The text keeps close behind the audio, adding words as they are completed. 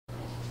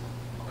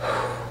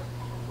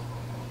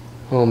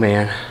Oh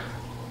man,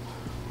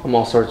 I'm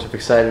all sorts of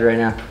excited right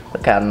now.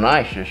 Look how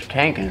nice this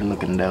tank is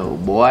looking though,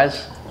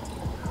 boys.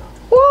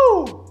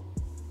 Woo!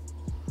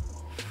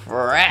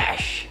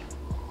 Fresh.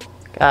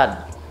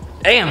 God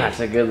damn, that's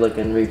a good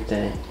looking reef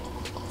tank.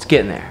 It's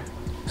getting there,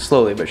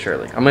 slowly but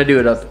surely. I'm gonna do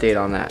an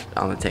update on that,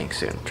 on the tank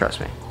soon,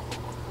 trust me.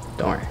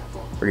 Don't worry,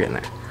 we're getting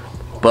there.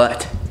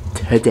 But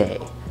today,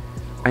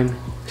 I'm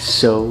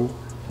so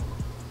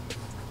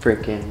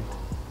freaking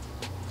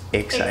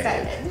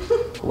excited.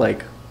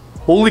 Like,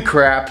 holy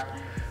crap.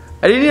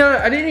 I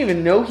didn't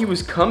even know he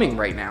was coming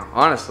right now,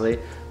 honestly.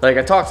 Like,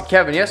 I talked to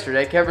Kevin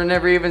yesterday. Kevin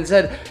never even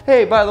said,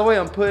 hey, by the way,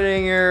 I'm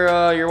putting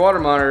your water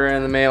monitor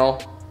in the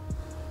mail.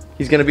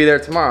 He's gonna be there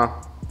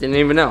tomorrow. Didn't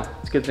even know.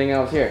 It's a good thing I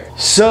was here.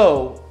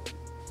 So,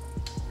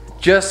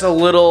 just a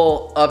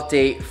little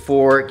update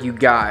for you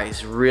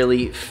guys,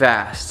 really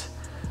fast.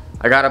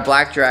 I got a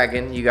black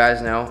dragon, you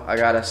guys know. I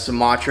got a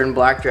Sumatran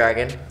black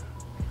dragon,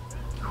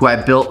 who I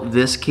built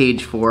this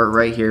cage for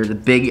right here, the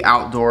big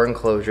outdoor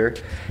enclosure.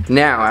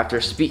 Now,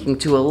 after speaking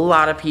to a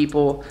lot of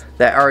people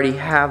that already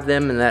have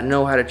them and that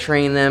know how to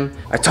train them,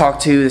 I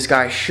talked to this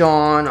guy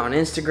Sean on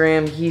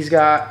Instagram.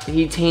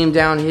 He tamed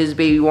down his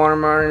baby water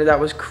monitor.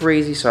 That was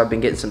crazy, so I've been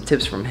getting some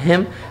tips from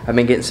him. I've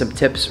been getting some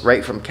tips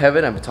right from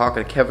Kevin. I've been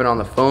talking to Kevin on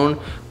the phone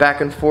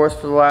back and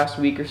forth for the last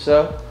week or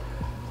so.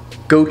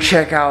 Go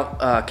check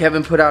out,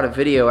 Kevin put out a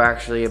video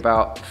actually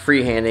about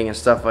freehanding and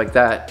stuff like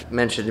that.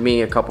 Mentioned to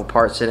me a couple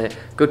parts in it.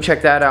 Go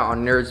check that out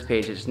on NERD's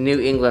page. It's New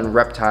England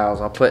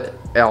Reptiles. I'll put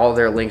all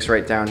their links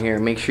right down here.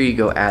 Make sure you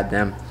go add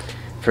them.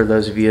 For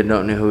those of you that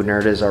don't know who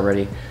NERD is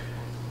already.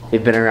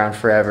 They've been around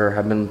forever.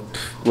 I've been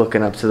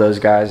looking up to those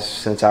guys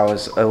since I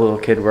was a little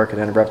kid working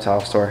in a reptile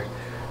store.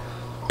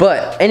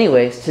 But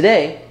anyways,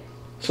 today,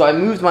 so I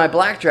moved my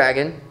black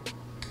dragon.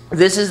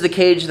 This is the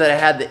cage that I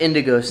had the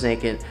indigo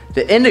snake in.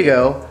 The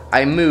indigo,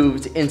 I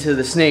moved into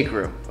the snake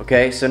room,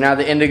 okay? So now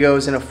the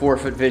indigo's in a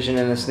 4-foot vision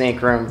in the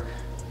snake room,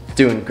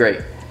 doing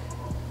great.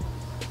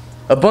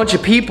 A bunch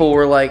of people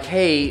were like,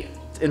 hey,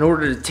 in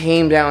order to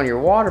tame down your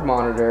water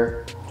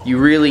monitor, you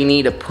really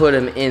need to put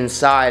him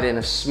inside in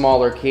a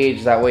smaller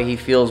cage. That way he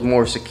feels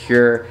more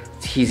secure,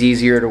 he's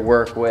easier to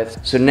work with.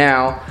 So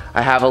now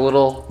I have a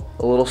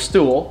little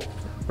stool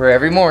where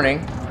every morning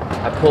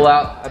I pull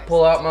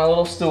out my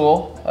little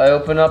stool. I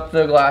open up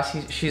the glass.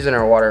 She's in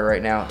her water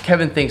right now.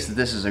 Kevin thinks that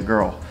this is a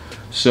girl,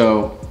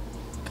 so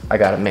I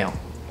got a male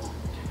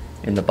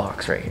in the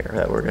box right here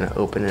that we're gonna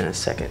open in a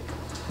second.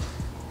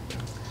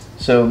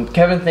 So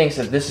Kevin thinks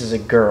that this is a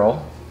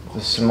girl,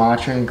 the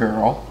Sumatran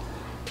girl.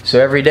 So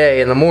every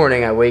day in the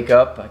morning I wake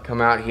up, I come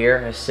out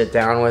here, I sit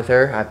down with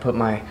her,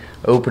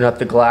 open up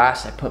the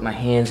glass, I put my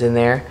hands in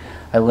there.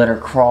 I let her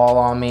crawl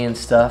on me and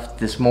stuff.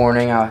 This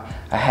morning I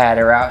had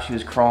her out, she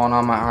was crawling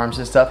on my arms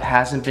and stuff.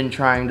 Hasn't been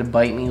trying to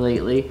bite me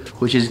lately,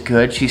 which is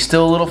good. She's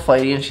still a little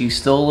fighty and she's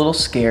still a little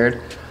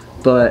scared,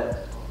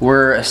 but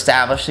we're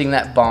establishing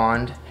that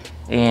bond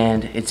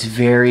and it's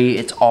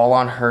all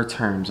on her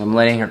terms. I'm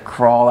letting her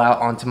crawl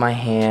out onto my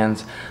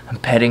hands. I'm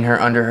petting her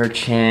under her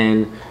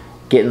chin,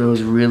 getting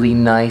those really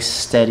nice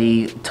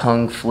steady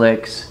tongue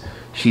flicks.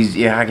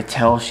 I could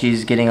tell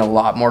she's getting a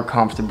lot more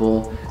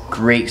comfortable.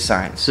 Great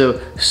sign.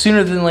 So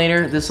sooner than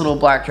later, this little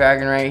black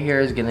dragon right here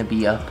is gonna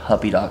be a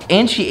puppy dog.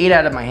 And she ate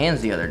out of my hands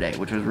the other day,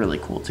 which was really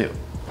cool too.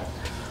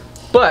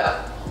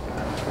 But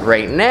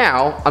right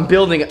now, I'm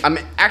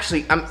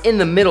in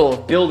the middle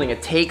of building a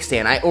take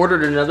stand. I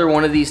ordered another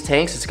one of these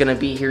tanks. It's gonna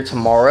be here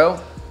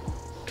tomorrow.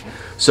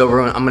 So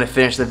I'm gonna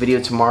finish the video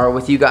tomorrow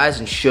with you guys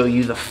and show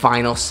you the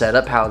final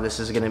setup, how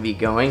this is gonna be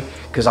going,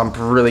 because I'm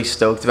really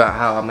stoked about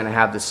how I'm gonna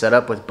have this set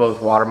up with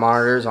both water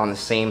monitors on the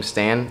same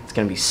stand. It's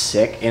gonna be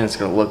sick and it's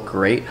gonna look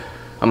great.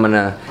 I'm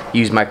gonna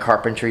use my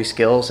carpentry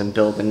skills and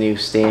build a new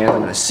stand.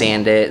 I'm gonna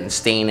sand it and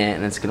stain it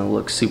and it's gonna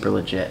look super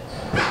legit.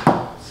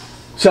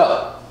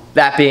 So,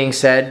 that being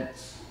said,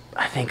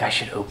 I think I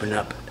should open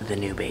up the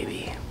new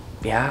baby.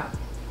 Yeah?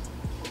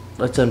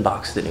 Let's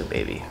unbox the new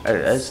baby.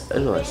 Let's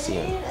see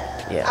him.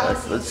 Yeah,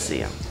 let's see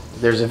him.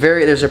 There's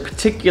a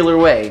particular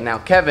way. Now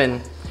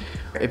Kevin,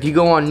 if you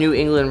go on New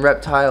England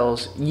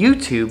Reptiles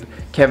YouTube,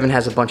 Kevin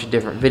has a bunch of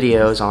different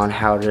videos on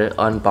how to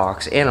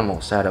unbox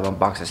animals, how to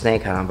unbox a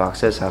snake, how to unbox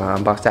this, how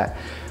to unbox that.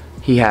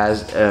 He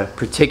has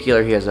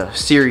a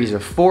series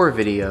of 4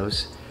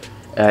 videos.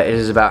 It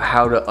is about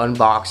how to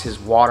unbox his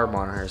water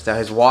monitors. Now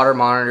his water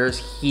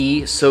monitors,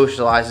 he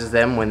socializes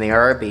them when they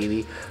are a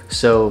baby,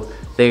 so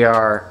they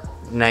are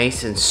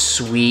nice and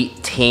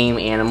sweet, tame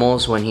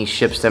animals when he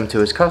ships them to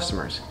his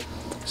customers.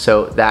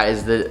 So that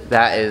is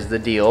the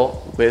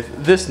deal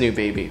with this new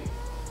baby.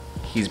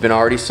 He's been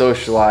already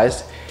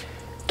socialized.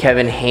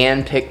 Kevin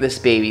hand-picked this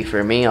baby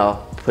for me.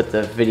 I'll put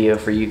the video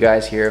for you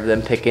guys here of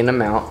them picking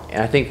him out,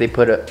 and I think they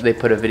put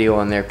a video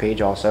on their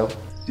page also.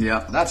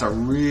 Yeah, that's a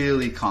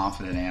really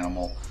confident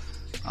animal.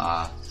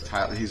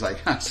 Tyler, he's like,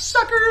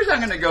 suckers, I'm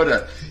gonna go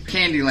to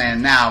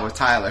Candyland now with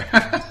Tyler.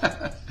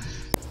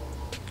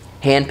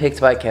 Handpicked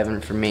by Kevin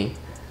for me,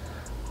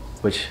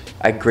 which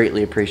I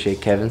greatly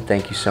appreciate, Kevin.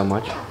 Thank you so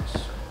much.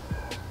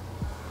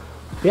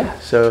 yeah,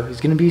 so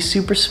he's gonna be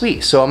super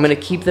sweet. So I'm gonna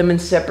keep them in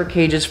separate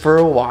cages for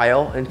a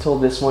while until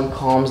this one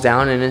calms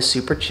down and is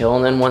super chill.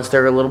 And then once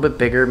they're a little bit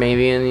bigger,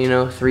 maybe in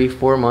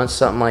 3-4 months,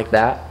 something like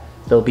that,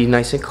 they'll be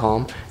nice and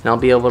calm, and I'll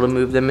be able to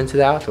move them into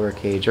the outdoor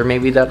cage, or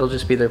maybe that'll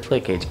just be their play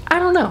cage. I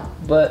don't know,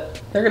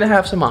 but they're gonna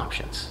have some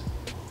options.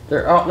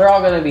 They're all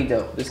gonna be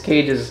dope. This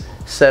cage is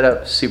set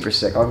up super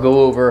sick. I'll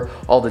go over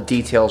all the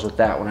details with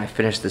that when I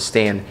finish the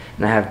stand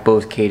and I have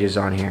both cages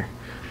on here,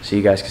 so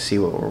you guys can see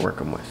what we're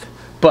working with.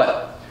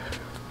 But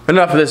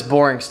enough of this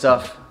boring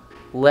stuff.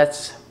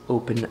 Let's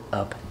open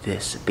up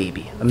this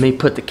baby. Let me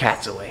put the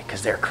cats away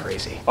because they're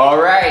crazy.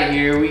 All right,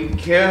 here we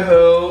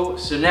go.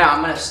 So now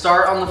I'm gonna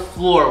start on the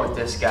floor with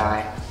this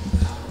guy,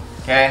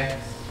 okay?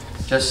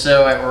 Just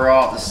so we're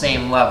all at the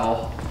same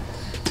level.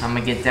 I'm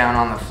gonna get down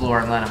on the floor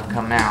and let him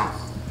come out.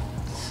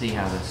 Let's see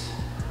how this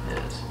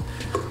is.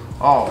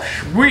 Oh,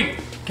 sweet.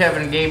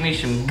 Kevin gave me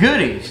some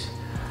goodies.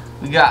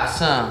 We got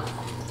some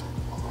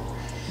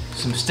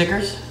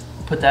stickers.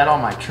 Put that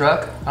on my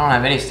truck. I don't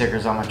have any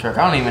stickers on my truck.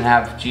 I don't even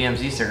have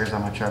GMZ stickers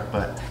on my truck,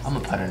 but I'm gonna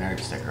put a nerd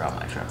sticker on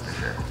my truck for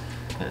sure,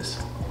 because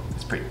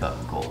it's pretty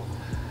fucking cool.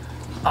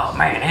 Oh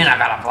man, and I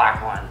got a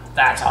black one.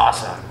 That's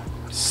awesome.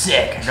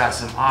 Sick, I got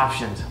some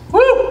options.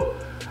 Woo!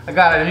 I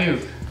got a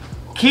new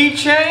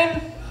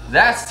keychain.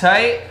 That's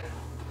tight.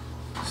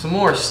 Some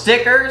more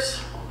stickers.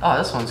 Oh,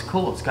 this one's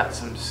cool. It's got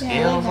some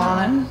scales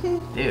on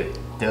it. Dude,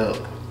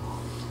 dope.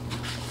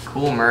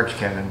 Cool merch,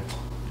 Kevin.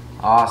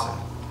 Awesome.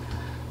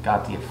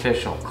 Got the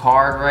official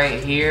card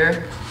right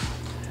here.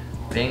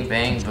 Bing,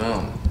 bang,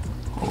 boom.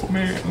 Oh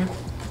man.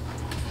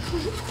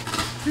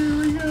 Here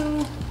we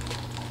go.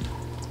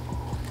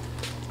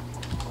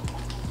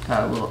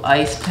 Got a little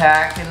ice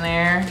pack in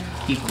there.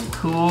 Keep them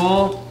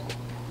cool.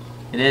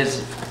 It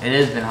has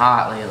been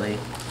hot lately.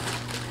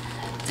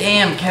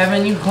 Damn,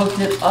 Kevin, you hooked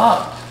it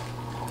up.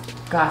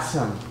 Got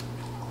some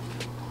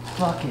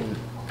fucking,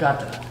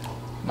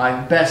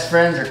 my best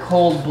friends are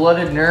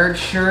cold-blooded nerd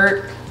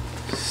shirt.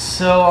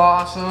 So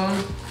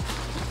awesome.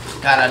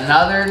 Got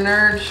another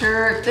nerd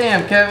shirt.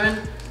 Damn, Kevin.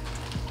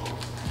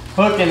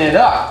 Hooking it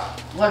up.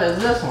 What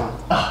is this one?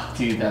 Oh,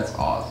 dude, that's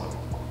awesome.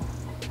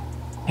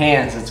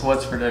 Hands, it's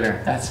what's for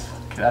dinner. That's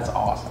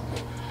awesome.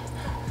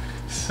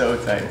 So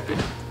tight.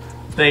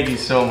 Thank you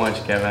so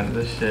much, Kevin.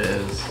 This shit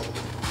is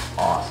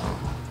awesome.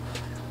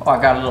 Oh,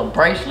 I got a little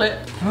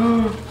bracelet.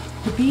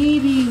 The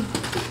baby.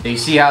 So you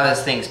see how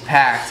this thing's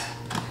packed?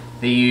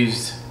 They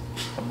used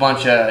a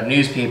bunch of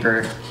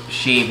newspaper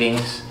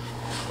shavings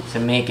to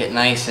make it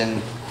nice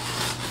and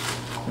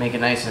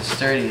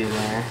sturdy in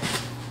there,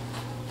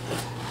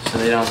 so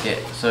they don't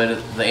get,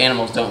 the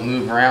animals don't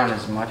move around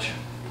as much.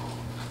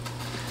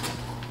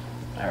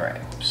 All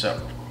right,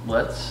 so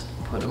let's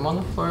put them on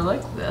the floor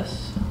like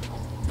this.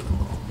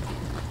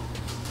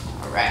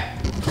 All right,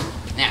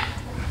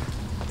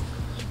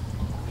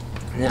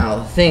 now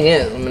the thing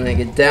is, I'm gonna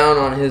get down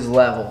on his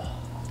level.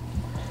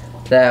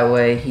 That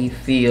way he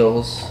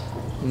feels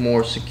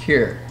more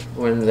secure.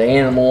 When the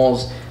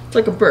animal's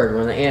like a bird,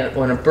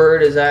 when a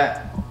bird is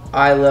at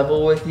eye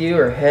level with you,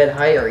 or head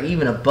height, or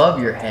even above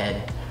your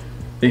head,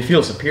 they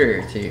feel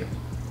superior to you,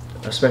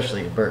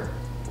 especially a bird.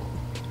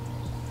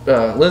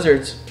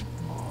 Lizards,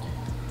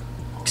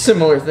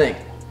 similar thing.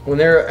 When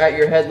they're at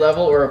your head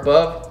level or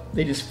above,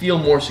 they just feel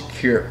more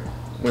secure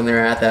when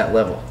they're at that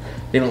level.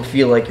 They don't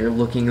feel like you're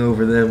looking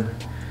over them,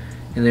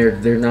 and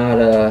they're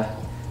not.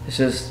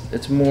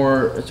 It's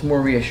more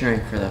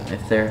reassuring for them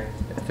if they're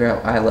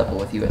at eye level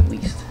with you at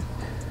least.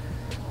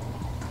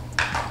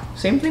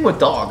 Same thing with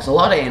dogs. A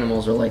lot of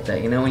animals are like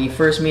that. You know, when you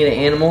first meet an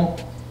animal,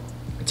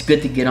 it's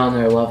good to get on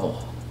their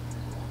level,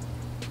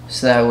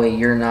 so that way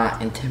you're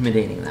not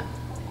intimidating them.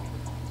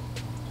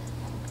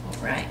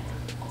 All right.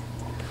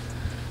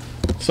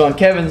 So on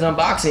Kevin's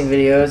unboxing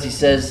videos, he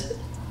says,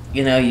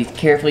 you know, you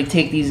carefully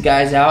take these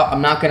guys out.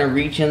 I'm not gonna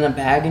reach in the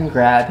bag and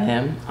grab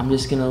him. I'm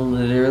just gonna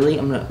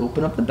I'm gonna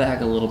open up the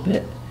bag a little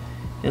bit,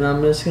 and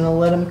I'm just gonna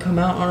let him come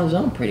out on his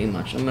own pretty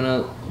much. I'm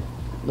gonna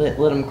let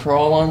him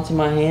crawl onto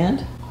my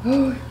hand.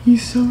 Oh,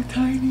 he's so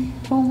tiny.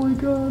 Oh my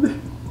god.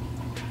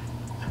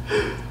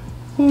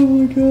 Oh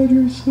my god,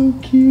 you're so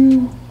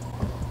cute.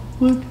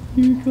 Look,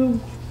 here he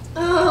goes.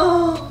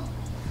 Oh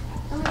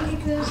my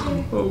goodness.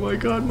 Oh my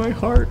god, my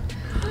heart.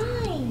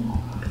 Hi.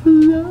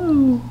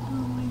 Hello.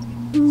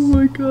 Oh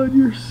my god,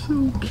 you're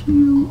so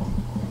cute.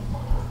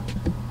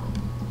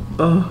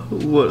 Oh,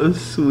 what a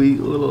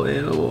sweet little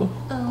animal.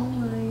 Oh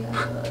my god,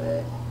 I love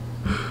it.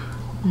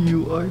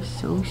 You are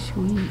so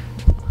sweet.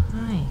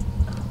 Hi.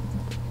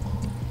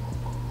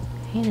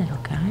 Hey little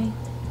guy.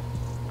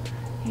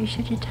 You're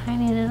such a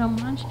tiny little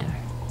monster.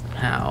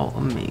 How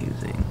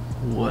amazing.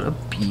 What a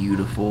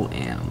beautiful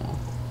animal.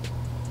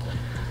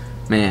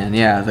 Man,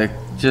 yeah,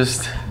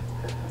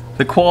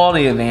 the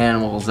quality of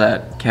animals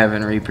that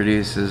Kevin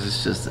reproduces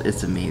is just,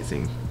 it's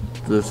amazing.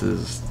 This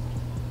is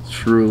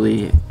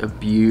truly a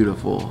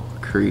beautiful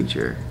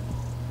creature.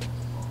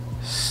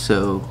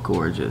 So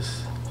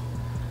gorgeous.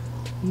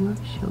 You are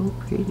so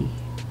pretty.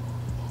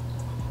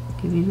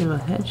 Give you little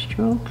head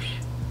strokes.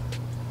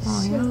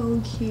 Oh,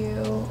 So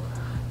cute.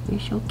 you're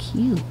so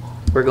cute.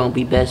 We're gonna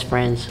be best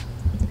friends.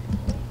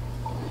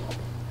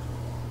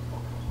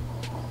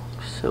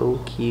 So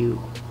cute.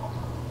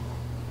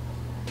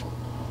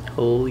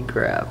 Holy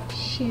crap.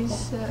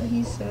 He's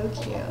so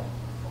cute.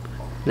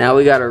 Now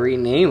we gotta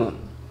rename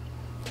him.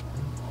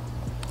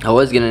 I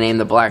was gonna name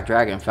the black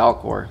dragon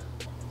Falcor.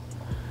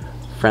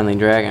 Friendly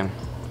dragon.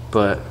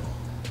 But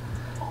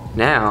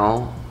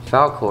now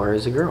Falcor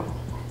is a girl.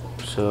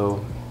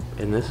 So,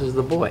 and this is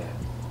the boy.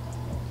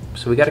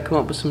 So we gotta come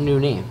up with some new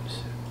names.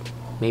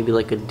 Maybe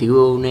like a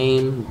duo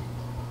name,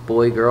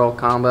 boy-girl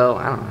combo,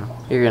 I don't know.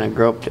 You're gonna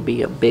grow up to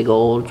be a big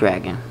old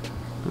dragon.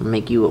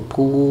 Make you a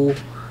pool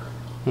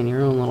and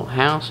your own little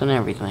house and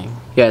everything.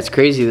 Yeah, it's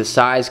crazy the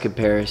size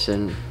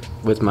comparison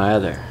with my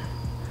other.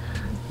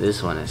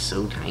 This one is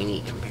so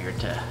tiny compared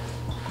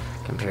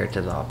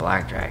to the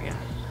black dragon.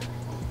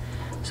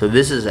 So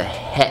this is a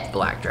Het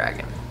black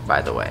dragon,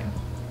 by the way.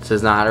 This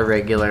is not a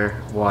regular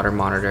water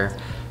monitor.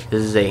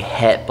 This is a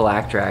Het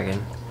black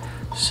dragon.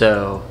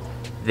 So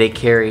they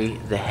carry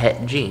the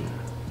Het gene.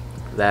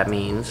 That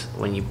means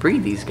when you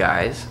breed these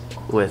guys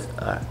with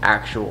an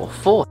actual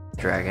full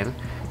dragon,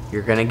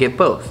 you're gonna get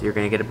both. You're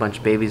gonna get a bunch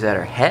of babies that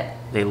are Het.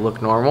 They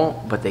look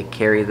normal, but they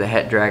carry the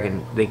Het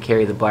dragon, they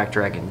carry the black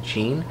dragon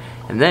gene.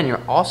 And then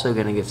you're also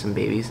gonna get some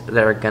babies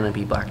that are gonna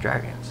be black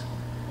dragons.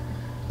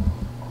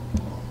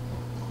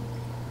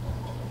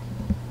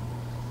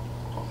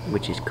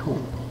 Which is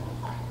cool.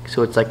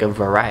 So it's like a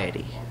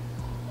variety.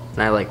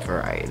 And I like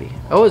variety.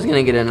 I was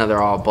gonna get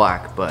another all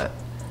black, but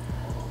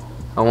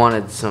I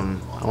wanted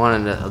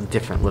a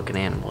different looking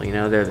animal. You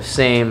know, they're the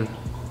same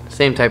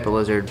type of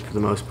lizard for the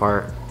most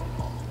part.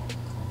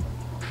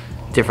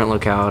 Different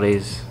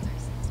localities,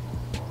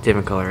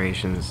 different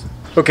colorations.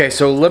 Okay,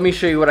 so let me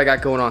show you what I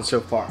got going on so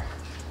far.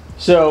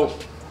 So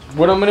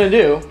what I'm gonna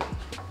do,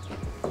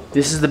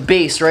 this is the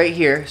base right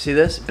here. See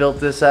this? Built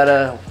this out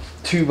of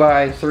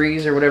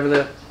 2x3s or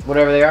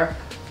whatever they are.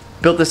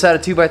 Built this out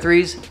of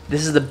 2x3s.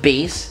 This is the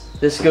base.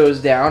 This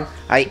goes down.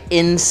 I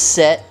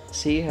inset.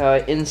 See how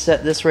I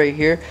inset this right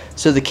here?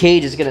 So the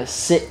cage is gonna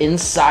sit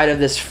inside of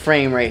this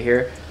frame right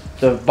here.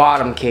 The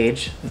bottom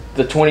cage,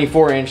 the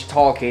 24-inch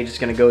tall cage is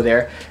gonna go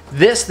there.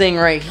 This thing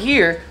right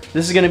here,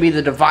 this is gonna be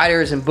the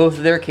dividers in both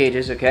of their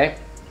cages, okay?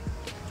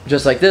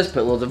 Just like this,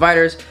 put little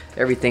dividers.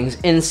 Everything's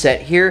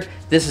inset here.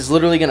 This is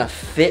literally gonna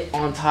fit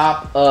on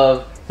top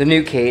of the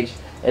new cage.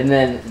 And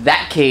then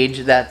that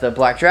cage that the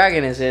black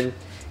dragon is in,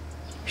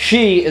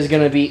 she is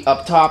gonna be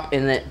up top,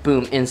 and then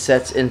boom,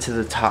 insets into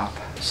the top.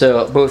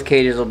 So both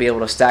cages will be able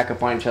to stack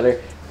up on each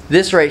other.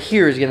 This right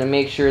here is gonna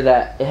make sure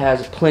that it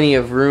has plenty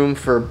of room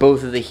for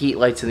both of the heat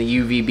lights and the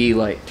UVB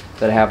light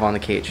that I have on the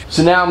cage.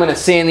 So now I'm gonna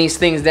sand these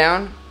things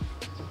down.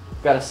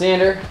 Got a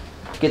sander,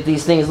 get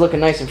these things looking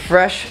nice and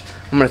fresh.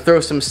 I'm gonna throw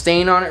some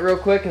stain on it real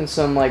quick and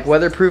some like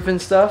weatherproofing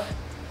stuff.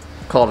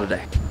 Call it a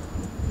day.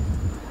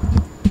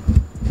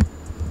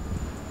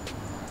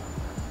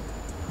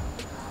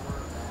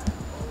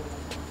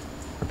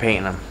 We're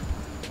painting them.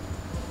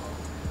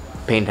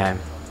 Paint time.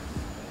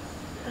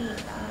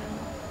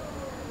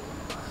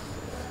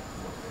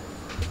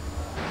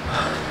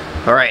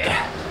 All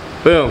right,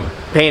 boom,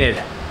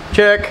 painted.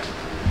 Check.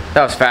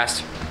 That was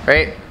fast,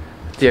 right?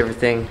 Did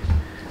everything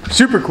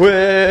super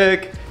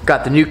quick.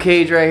 Got the new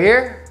cage right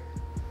here.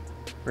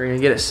 We're gonna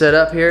get it set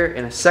up here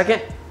in a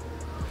second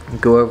and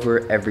go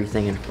over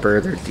everything in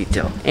further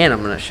detail. And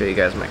I'm gonna show you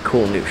guys my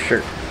cool new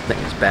shirt. I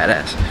think it's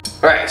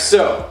badass. All right,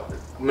 so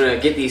I'm gonna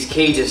get these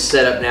cages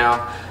set up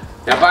now.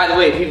 Now, by the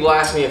way, people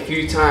asked me a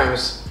few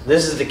times,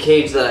 this is the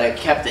cage that I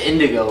kept the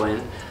indigo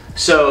in.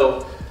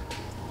 So,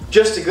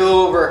 just to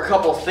go over a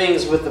couple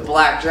things with the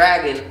black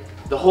dragon,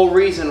 the whole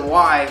reason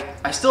why,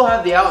 I still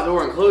have the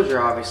outdoor enclosure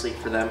obviously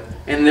for them,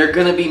 and they're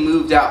gonna be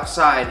moved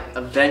outside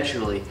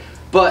eventually,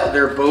 but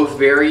they're both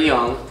very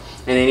young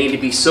and they need to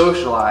be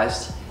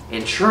socialized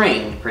and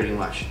trained pretty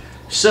much.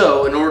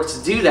 So in order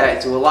to do that,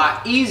 it's a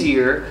lot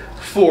easier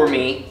for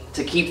me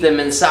to keep them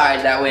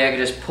inside. That way I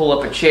can just pull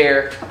up a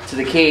chair to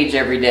the cage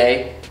every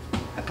day.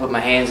 I put my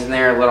hands in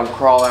there, let them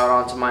crawl out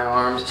onto my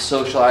arms,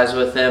 socialize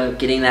with them,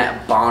 getting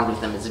that bond with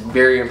them. It's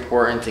very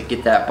important to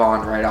get that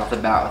bond right off the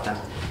bat with them.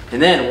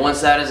 And then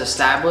once that is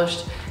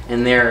established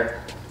and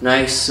they're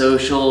nice,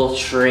 social,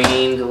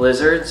 trained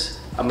lizards,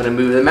 I'm gonna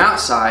move them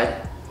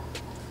outside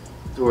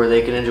to where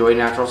they can enjoy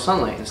natural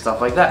sunlight and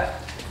stuff like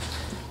that.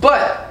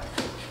 But,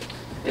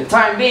 in the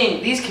time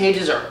being, these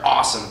cages are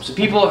awesome. So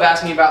people have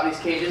asked me about these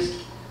cages.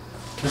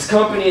 This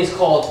company is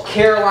called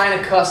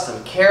Carolina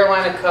Custom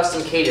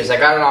Cages. I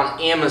got it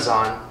on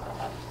Amazon.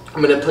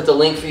 I'm gonna put the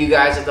link for you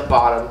guys at the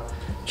bottom.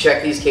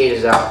 Check these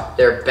cages out.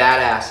 They're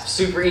badass.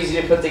 Super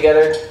easy to put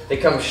together. They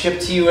come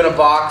shipped to you in a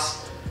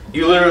box.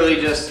 You literally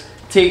just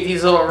take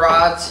these little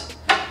rods.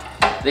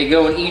 They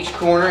go in each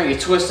corner. You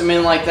twist them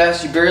in like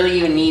this. You barely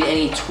even need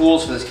any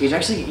tools for this cage.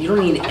 Actually, you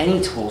don't need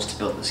any tools to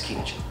build this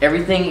cage.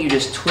 Everything you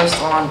just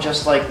twist on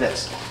just like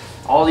this.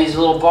 All these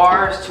little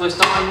bars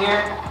twist on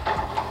here.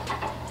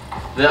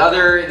 The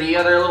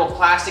other little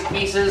plastic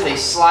pieces, they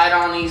slide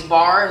on these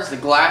bars. The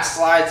glass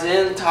slides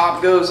in,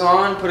 top goes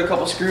on, put a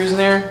couple screws in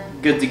there,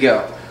 good to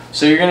go.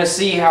 So you're gonna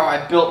see how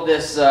I built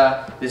this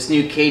this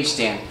new cage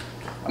stand.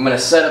 I'm gonna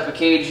set up a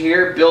cage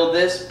here, build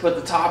this, put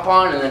the top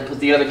on, and then put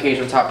the other cage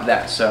on top of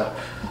that. So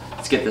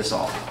let's get this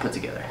all put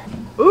together.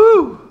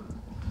 Ooh!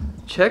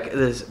 Check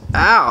this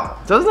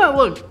out. Doesn't that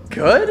look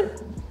good?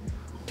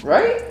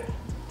 Right?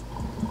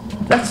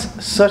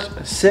 That's such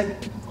a sick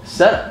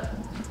setup.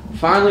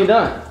 Finally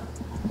done.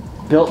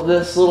 Built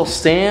this little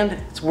stand.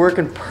 It's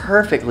working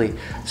perfectly.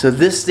 So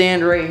this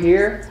stand right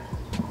here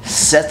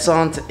sets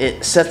on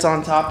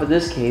top of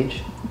this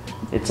cage.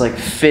 It's like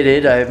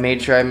fitted. I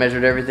made sure I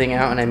measured everything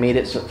out and I made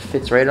it so it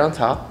fits right on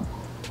top.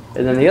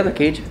 And then the other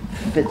cage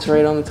fits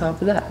right on the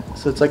top of that.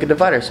 So it's like a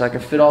divider, so I can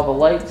fit all the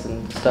lights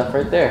and stuff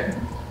right there.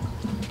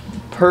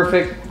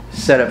 Perfect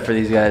setup for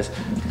these guys.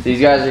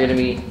 These guys are gonna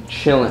be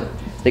chilling.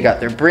 They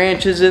got their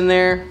branches in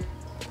there.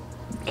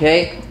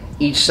 Okay,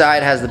 each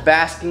side has the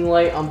basking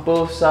light on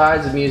both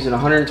sides. I'm using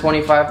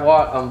 125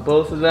 watt on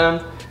both of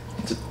them.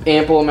 It's an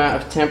ample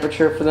amount of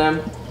temperature for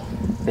them.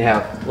 They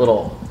have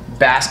little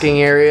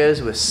basking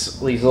areas with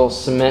these little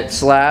cement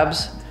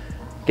slabs.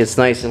 Gets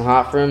nice and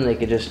hot for them. They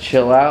can just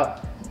chill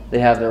out. They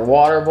have their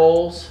water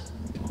bowls.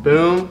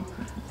 Boom.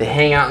 They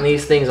hang out in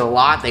these things a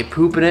lot. They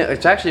poop in it,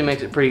 which actually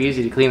makes it pretty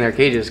easy to clean their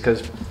cages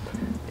because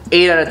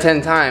 8 out of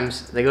 10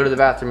 times they go to the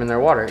bathroom in their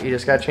water. You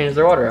just gotta change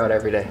their water out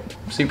every day.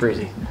 Super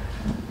easy.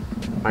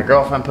 My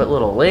girlfriend put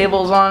little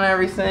labels on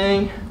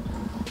everything.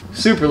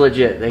 Super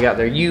legit. They got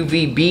their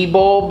UVB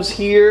bulbs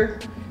here.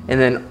 And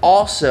then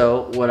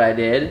also what I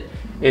did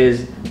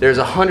is there's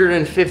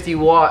 150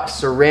 watt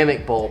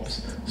ceramic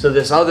bulbs. So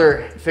this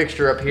other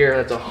fixture up here,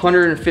 that's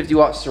 150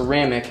 watt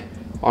ceramic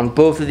on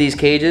both of these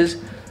cages.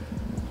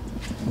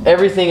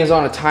 Everything is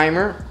on a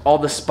timer. All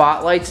the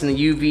spotlights and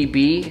the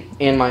UVB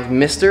and my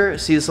mister.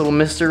 See this little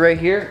mister right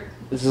here?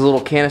 This is a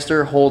little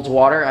canister, holds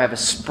water. I have a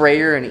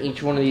sprayer in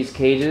each one of these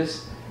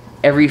cages.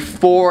 Every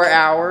 4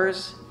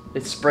 hours,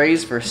 it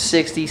sprays for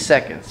 60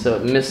 seconds. So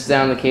it mists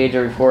down the cage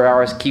every 4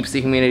 hours, keeps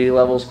the humidity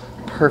levels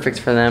perfect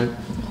for them.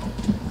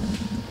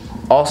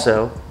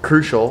 Also,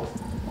 crucial,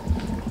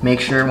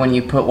 make sure when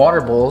you put water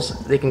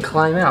bowls, they can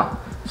climb out.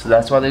 So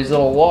that's why these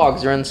little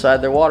logs are inside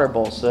their water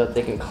bowls so that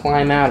they can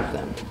climb out of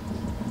them.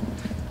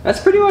 That's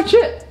pretty much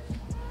it.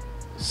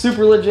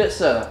 Super legit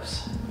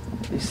setups.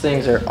 These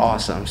things are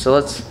awesome. So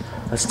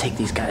let's take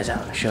these guys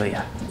out and show you.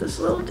 This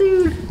little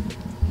dude.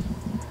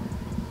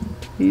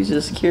 He's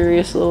just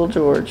curious little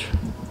George.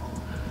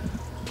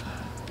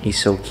 He's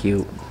so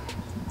cute.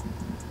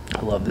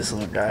 I love this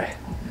little guy.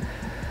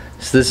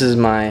 So this is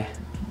my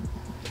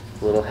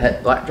little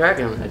Het Black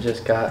dragon. I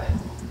just got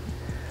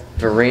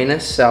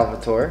Varanus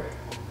Salvatore,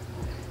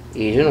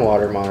 Asian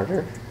water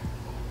monitor.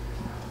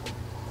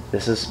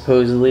 This is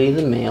supposedly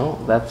the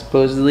male. That's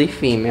supposedly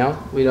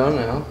female. We don't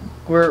know.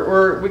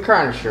 We're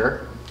kind of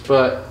sure,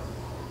 but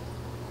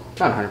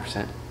not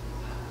 100%.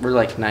 We're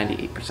like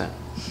 98%,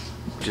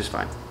 which is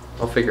fine.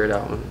 I'll figure it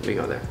out when we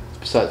go there.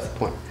 Besides the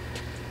point.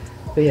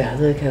 But yeah,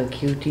 look how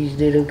cute these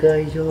little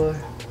guys are.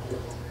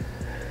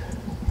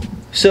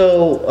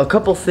 So a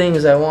couple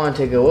things I wanted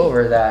to go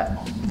over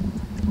that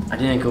I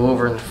didn't go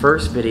over in the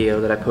first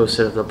video that I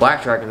posted of the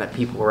black dragon that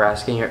people were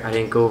asking. I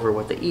didn't go over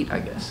what they eat, I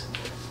guess.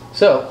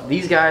 So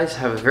these guys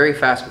have a very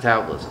fast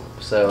metabolism,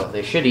 so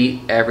they should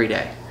eat every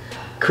day.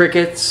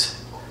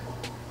 Crickets,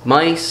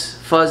 mice,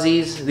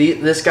 fuzzies.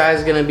 This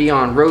guy's gonna be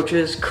on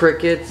roaches,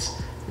 crickets,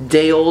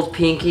 day-old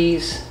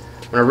pinkies.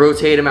 I'm gonna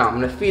rotate him out.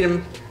 I'm gonna feed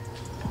him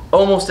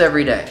almost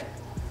every day.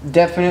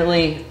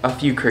 Definitely a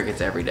few crickets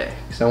every day,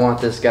 because I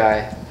want this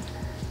guy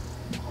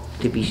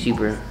to be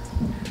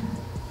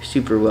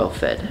super well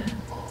fed.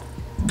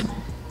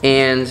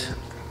 And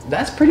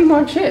that's pretty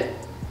much it.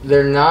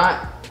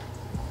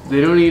 They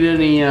don't eat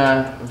any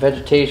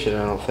vegetation,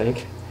 I don't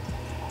think.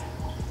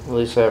 At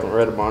least I haven't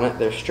read up on it.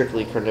 They're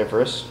strictly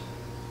carnivorous.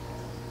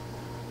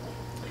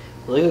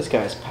 Look at this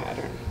guy's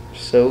pattern.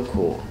 So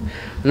cool.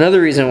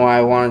 Another reason why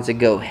I wanted to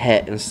go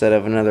het instead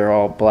of another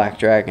all black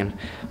dragon,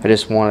 I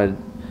just wanted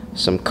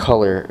some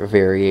color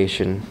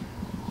variation.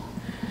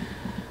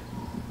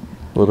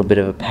 A little bit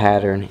of a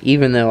pattern.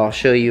 Even though I'll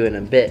show you in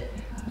a bit,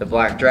 the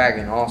black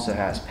dragon also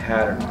has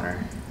pattern on her.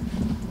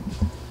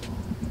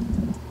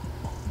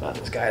 But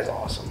this guy's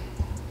awesome.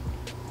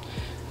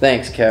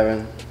 Thanks,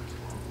 Kevin.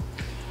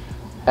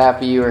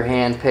 Happy you were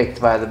handpicked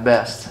by the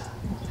best.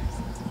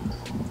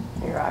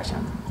 You're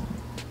awesome.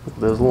 Look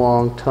at those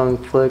long tongue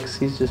flicks.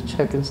 He's just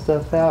checking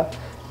stuff out.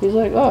 He's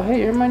like, oh,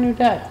 hey, you're my new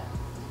dad.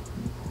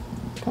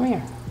 Come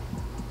here.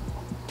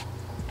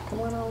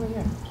 Come on over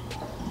here.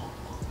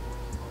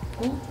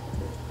 Come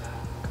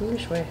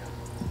this way.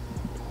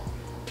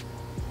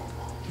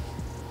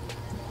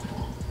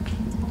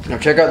 Now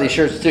check out these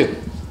shirts too.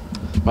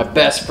 My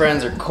best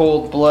friends are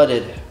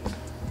cold-blooded.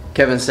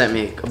 Kevin sent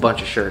me a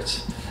bunch of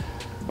shirts.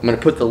 I'm gonna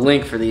put the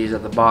link for these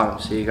at the bottom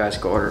so you guys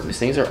can order them. These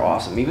things are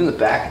awesome. Even the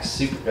back is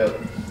super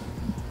dope.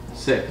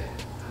 Sick.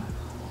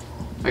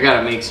 I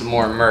gotta make some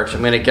more merch.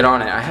 I'm gonna get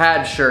on it. I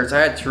had shirts. I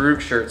had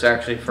Taruk shirts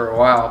actually for a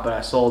while, but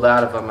I sold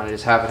out of them. I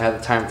just haven't had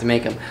the time to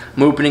make them.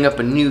 I'm opening up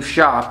a new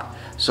shop,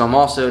 so I'm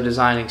also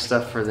designing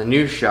stuff for the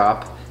new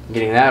shop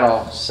getting that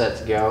all set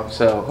to go.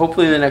 So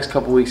hopefully in the next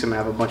couple weeks I'm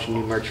gonna have a bunch of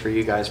new merch for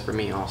you guys, for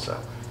me also.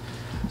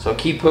 So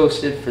keep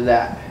posted for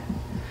that.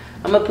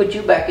 I'm gonna put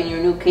you back in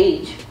your new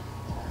cage.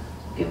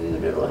 Give you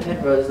little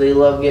head rubs. They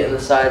love getting the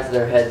sides of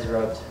their heads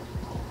rubbed.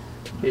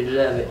 They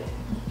love it.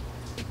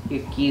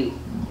 You're cute.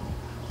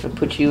 I'm gonna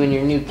put you in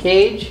your new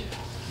cage.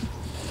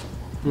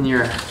 In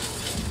your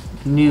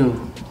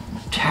new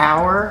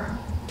tower.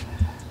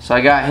 So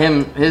I got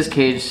his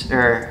cage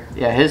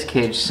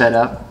set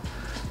up.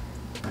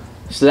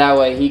 So that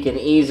way he can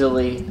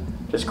easily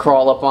just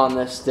crawl up on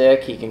this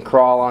stick. He can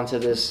crawl onto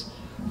this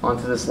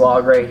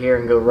log right here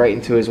and go right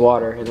into his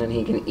water, and then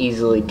he can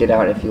easily get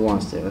out if he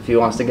wants to. If he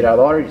wants to get out of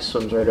the water, he just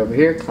swims right over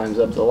here, climbs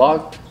up the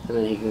log, and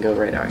then he can go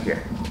right out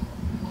here.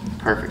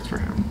 Perfect for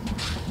him.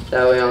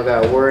 That way I don't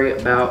gotta worry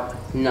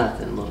about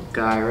nothing, little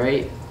guy,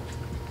 right?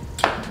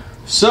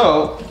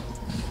 So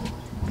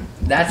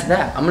that's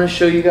that. I'm gonna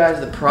show you guys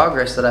the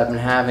progress that I've been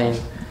having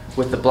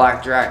with the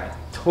Black Dragon.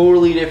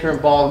 Totally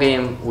different ball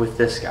game with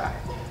this guy.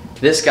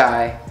 This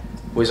guy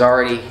was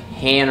already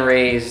hand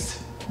raised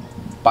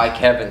by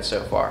Kevin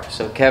so far.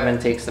 So Kevin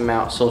takes them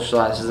out,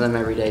 socializes them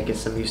every day,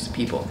 gets them used to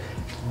people.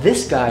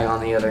 This guy,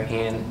 on the other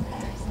hand,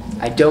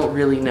 I don't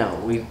really know.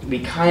 We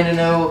kind of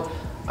know.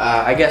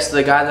 I guess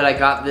the guy that I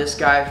got this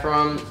guy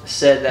from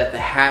said that the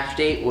hatch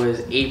date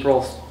was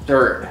April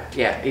 3rd.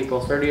 Yeah,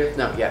 April 30th?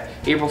 No, yeah.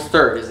 April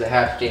 3rd is the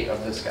hatch date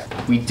of this guy.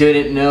 We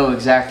didn't know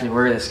exactly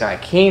where this guy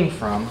came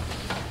from,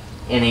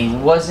 and he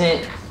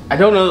wasn't, I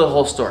don't know the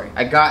whole story.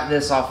 I got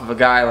this off of a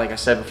guy, like I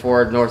said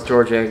before, North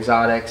Georgia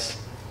Exotics.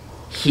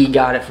 He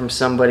got it from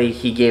somebody,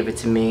 he gave it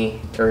to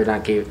me, or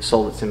not gave it,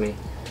 sold it to me.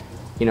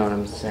 You know what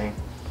I'm saying.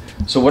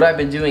 So what I've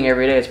been doing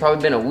every day, it's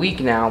probably been a week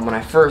now. When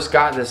I first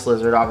got this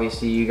lizard,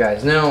 obviously you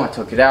guys know, I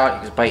took it out,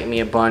 he was biting me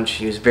a bunch.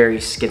 He was very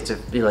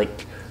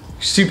like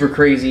super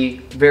crazy,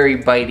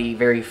 very bitey,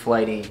 very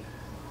flighty,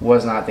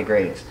 was not the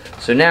greatest.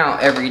 So now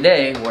every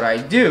day what I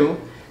do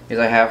is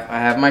I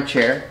have my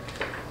chair.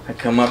 I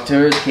come up to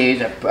his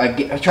cage,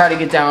 I try to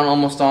get down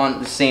almost on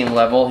the same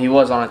level. He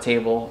was on a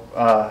table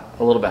a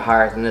little bit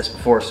higher than this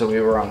before, so we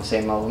were on the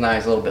same level. Now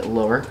he's a little bit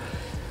lower.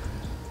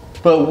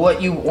 But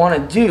what you want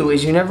to do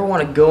is you never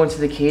want to go into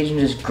the cage and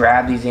just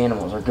grab these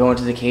animals, or go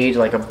into the cage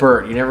like a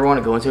bird. You never want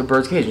to go into a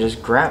bird's cage and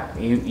just grab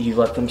them. You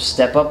let them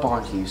step up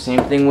onto you.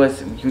 Same thing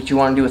with what you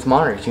want to do with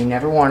monitors. You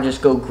never want to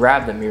just go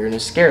grab them. You're going to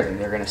scare them.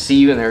 They're going to see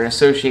you and they're going to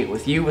associate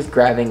with you with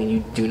grabbing, and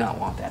you do not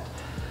want that.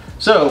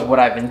 So what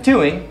I've been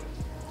doing,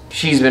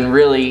 she's been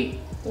really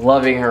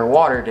loving her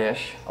water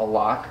dish a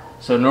lot.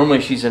 So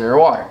normally she's in her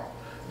water.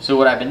 So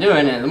what I've been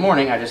doing in the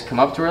morning, I just come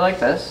up to her like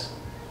this.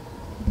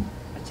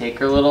 Take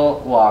her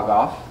little log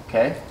off,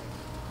 okay?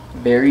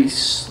 Very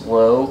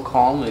slow,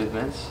 calm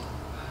movements.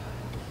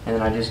 And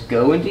then I just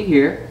go into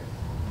here.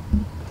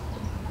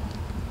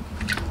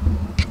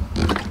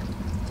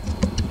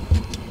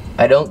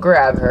 I don't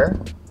grab her.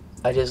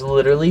 I just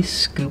literally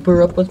scoop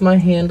her up with my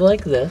hand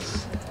like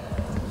this.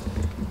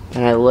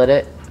 And I let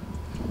it,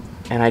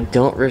 and I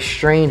don't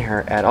restrain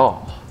her at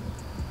all,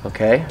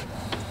 okay?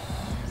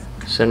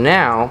 So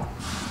now,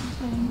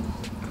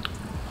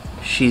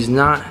 she's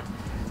not,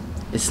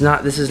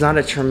 this is not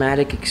a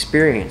traumatic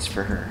experience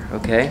for her,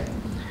 okay?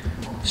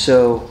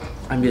 So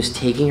I'm just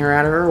taking her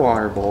out of her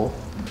water bowl.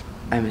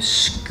 I'm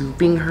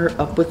scooping her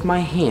up with my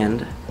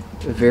hand,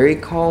 very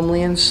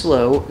calmly and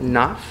slow,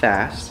 not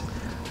fast.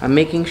 I'm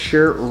making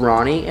sure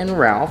Ronnie and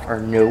Ralph are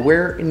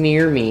nowhere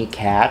near me,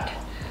 cat,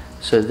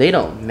 so they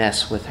don't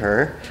mess with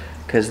her,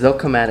 because they'll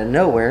come out of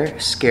nowhere,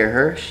 scare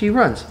her, she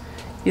runs.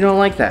 You don't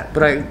like that,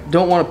 but I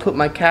don't want to put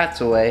my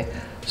cats away,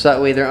 so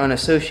that way they're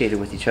unassociated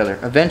with each other.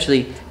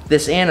 Eventually,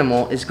 this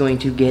animal is going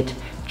to get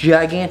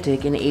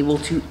gigantic and able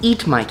to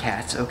eat my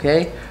cats,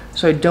 okay?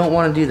 So I don't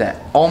want to do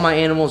that. All my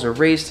animals are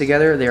raised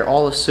together. They're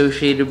all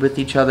associated with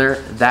each other.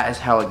 That is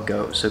how it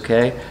goes,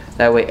 okay?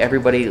 That way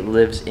everybody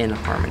lives in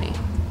harmony.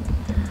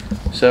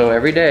 So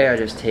every day I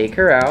just take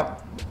her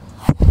out.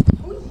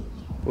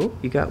 Oh,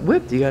 you got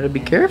whipped. You got to be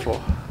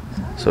careful.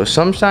 So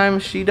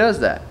sometimes she does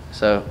that.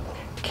 So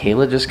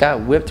Kayla just got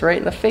whipped right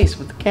in the face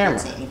with the camera.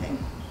 Don't say anything.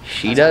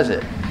 She does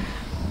it.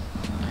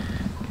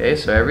 Okay,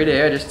 so every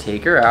day I just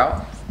take her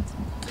out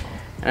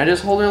and I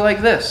just hold her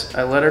like this.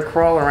 I let her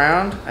crawl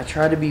around. I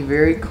try to be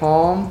very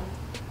calm.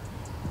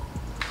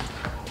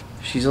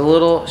 She's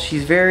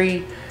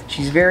very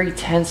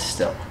tense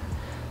still.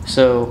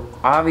 So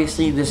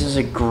obviously this is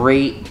a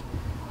great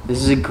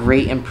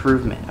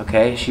improvement,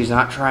 okay? She's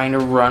not trying to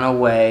run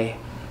away.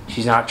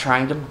 She's not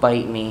trying to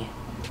bite me.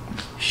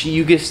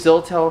 You can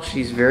still tell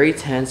she's very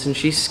tense and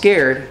she's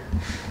scared.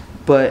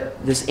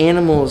 But this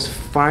animal is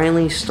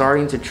finally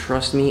starting to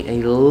trust me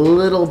a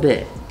little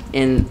bit.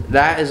 And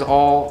that is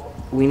all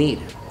we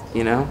need,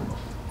 you know?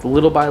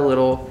 Little by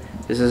little.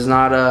 This is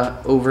not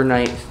a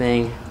overnight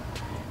thing.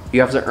 You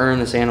have to earn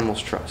this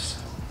animal's trust.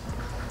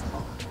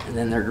 And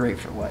then they're great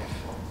for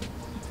life.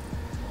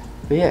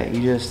 But yeah,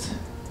 you just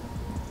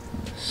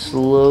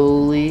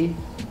slowly,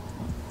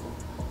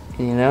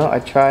 you know, I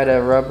try to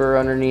rub her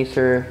underneath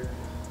her.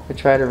 I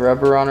try to rub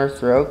her on her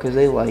throat because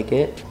they like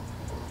it,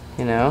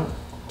 you know?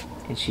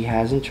 and she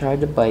hasn't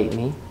tried to bite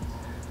me.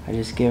 I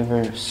just give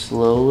her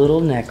slow little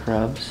neck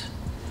rubs.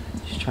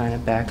 She's trying to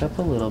back up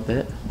a little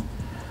bit.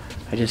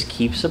 I just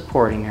keep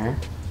supporting her.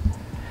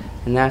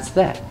 And that's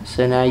that.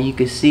 So now you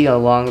can see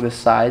along the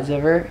sides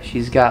of her,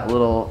 she's got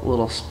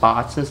little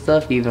spots and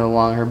stuff, even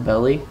along her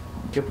belly.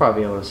 You'll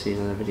probably be able to see it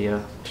in the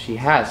video. She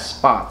has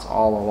spots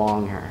all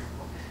along her.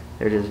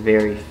 They're just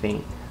very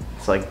faint.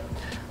 It's like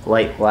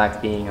light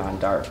black being on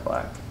dark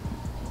black.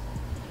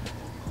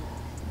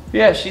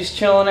 Yeah, she's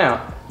chilling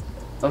out.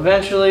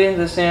 Eventually,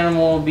 this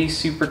animal will be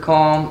super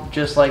calm,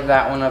 just like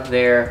that one up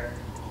there.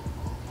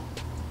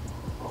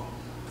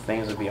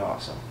 Things will be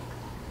awesome.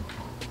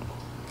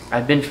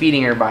 I've been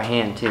feeding her by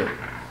hand too.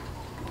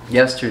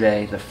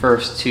 Yesterday, the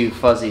first 2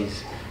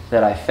 fuzzies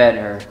that I fed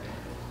her,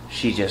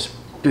 she just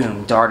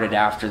boom, darted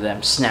after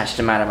them, snatched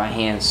them out of my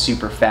hands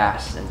super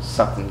fast and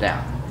sucked them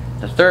down.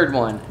 The third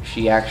one,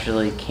 she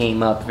actually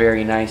came up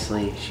very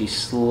nicely. She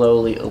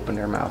slowly opened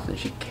her mouth and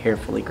she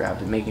carefully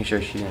grabbed it, making sure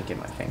she didn't get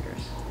my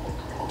fingers.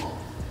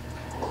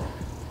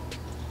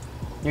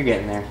 You're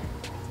getting there.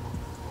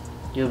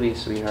 You'll be a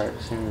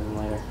sweetheart sooner than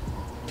later.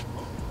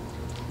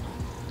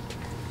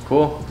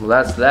 Cool, well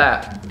that's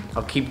that.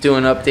 I'll keep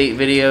doing update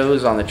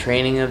videos on the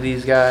training of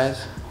these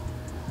guys.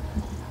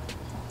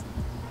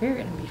 You're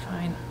gonna be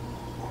fine.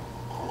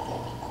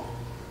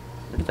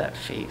 Look at that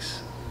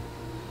face.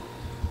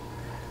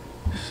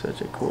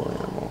 Such a cool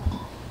animal.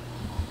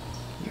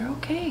 You're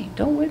okay,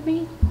 don't whip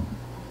me.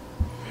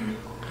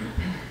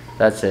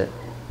 That's it.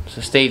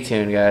 So stay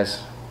tuned,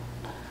 guys.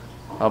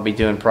 I'll be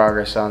doing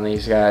progress on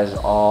these guys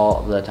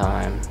all the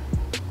time.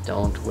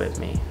 Don't whip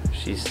me.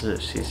 She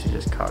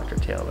just cocked her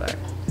tail back.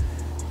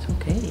 It's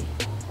okay.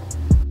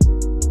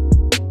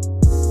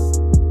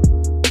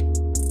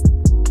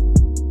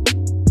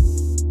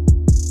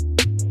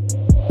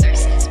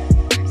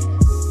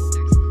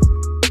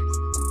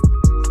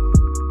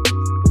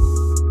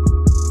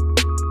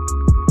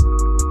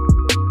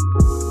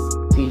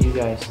 Feed you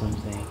guys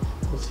something.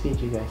 Let's feed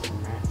you guys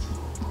some rats.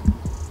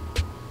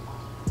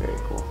 Very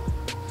cool.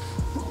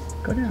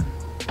 Go down.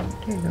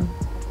 There you go.